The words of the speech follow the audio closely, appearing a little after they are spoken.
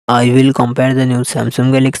I will compare the new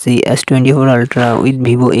Samsung Galaxy S24 Ultra with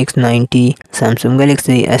Vivo X90. Samsung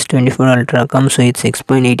Galaxy S24 Ultra comes with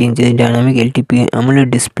 6.8 inches dynamic LTP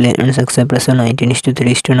AMOLED display and success ratio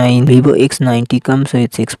 19:3:9. Vivo X90 comes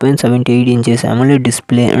with 6.78 inches AMOLED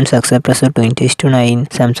display and success ratio 20:9.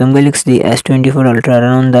 Samsung Galaxy S24 Ultra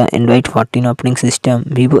run on the Android 14 operating system.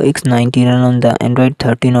 Vivo X90 run on the Android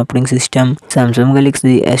 13 operating system. Samsung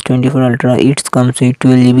Galaxy S24 Ultra comes with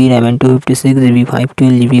 12GB RAM and 256GB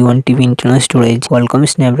 512GB 1TB internal storage. Qualcomm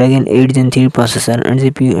Snapdragon 8 Gen 3 processor and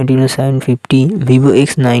CPU Adreno 750. Vivo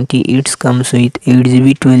X90 comes with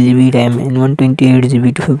 8GB 12GB RAM and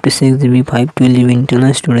 128GB 256GB 512GB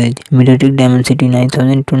internal storage. MediaTek Dimensity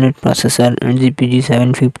 9200 processor and GPU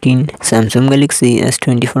 715. Samsung Galaxy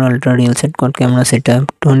S24 Ultra real set quad camera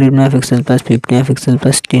setup 200MP plus 50MP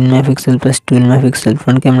plus 10MP plus 12MP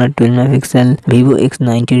front camera 12MP. Vivo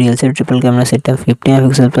X90 real set triple camera setup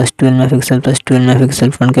 50MP plus 12MP plus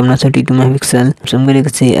 12MP front camera 32MP. Samsung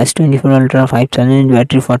Galaxy S24 Ultra 5000 mAh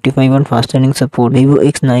battery 45W fast charging support. Vivo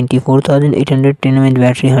X90 4810 mAh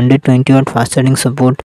battery 120W fast charging support.